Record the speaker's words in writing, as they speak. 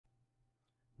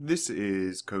This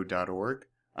is Code.org.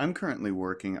 I'm currently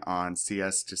working on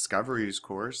CS Discoveries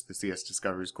course, the CS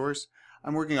Discoveries course.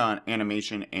 I'm working on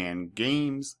Animation and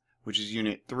Games, which is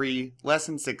Unit 3,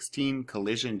 Lesson 16,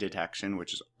 Collision Detection,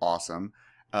 which is awesome.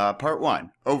 Part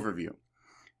 1, Overview.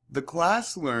 The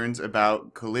class learns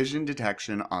about collision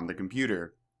detection on the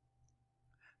computer.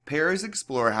 Pairs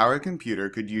explore how a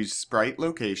computer could use sprite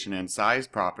location and size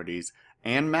properties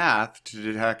and math to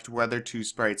detect whether two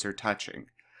sprites are touching.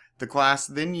 The class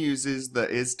then uses the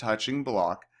isTouching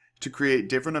block to create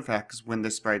different effects when the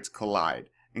sprites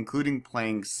collide, including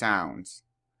playing sounds.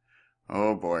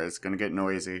 Oh boy, it's gonna get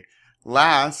noisy.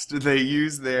 Last, they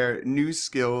use their new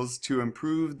skills to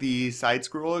improve the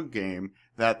side-scroller game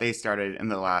that they started in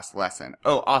the last lesson.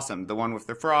 Oh, awesome, the one with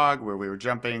the frog where we were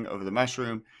jumping over the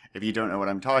mushroom. If you don't know what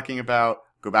I'm talking about,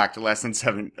 go back to lesson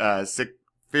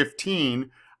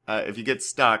 15. If you get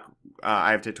stuck,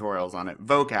 I have tutorials on it.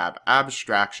 Vocab,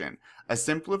 abstraction, a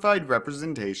simplified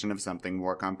representation of something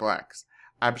more complex.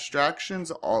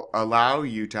 Abstractions allow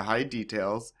you to hide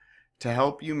details to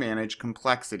help you manage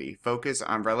complexity, focus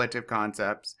on relative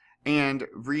concepts, and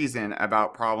reason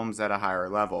about problems at a higher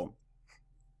level.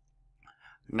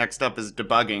 Next up is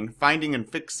debugging, finding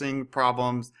and fixing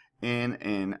problems in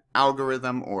an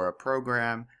algorithm or a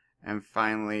program. And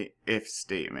finally, if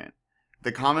statement.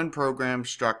 The common program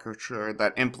structure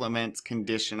that implements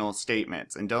conditional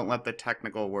statements. And don't let the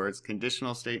technical words,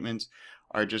 conditional statements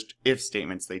are just if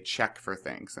statements. They check for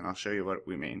things, and I'll show you what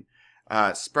we mean.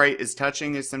 Sprite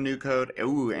isTouching is some new code.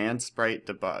 Ooh, and sprite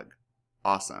debug.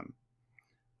 Awesome.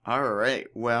 All right,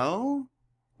 well,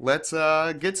 let's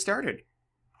get started.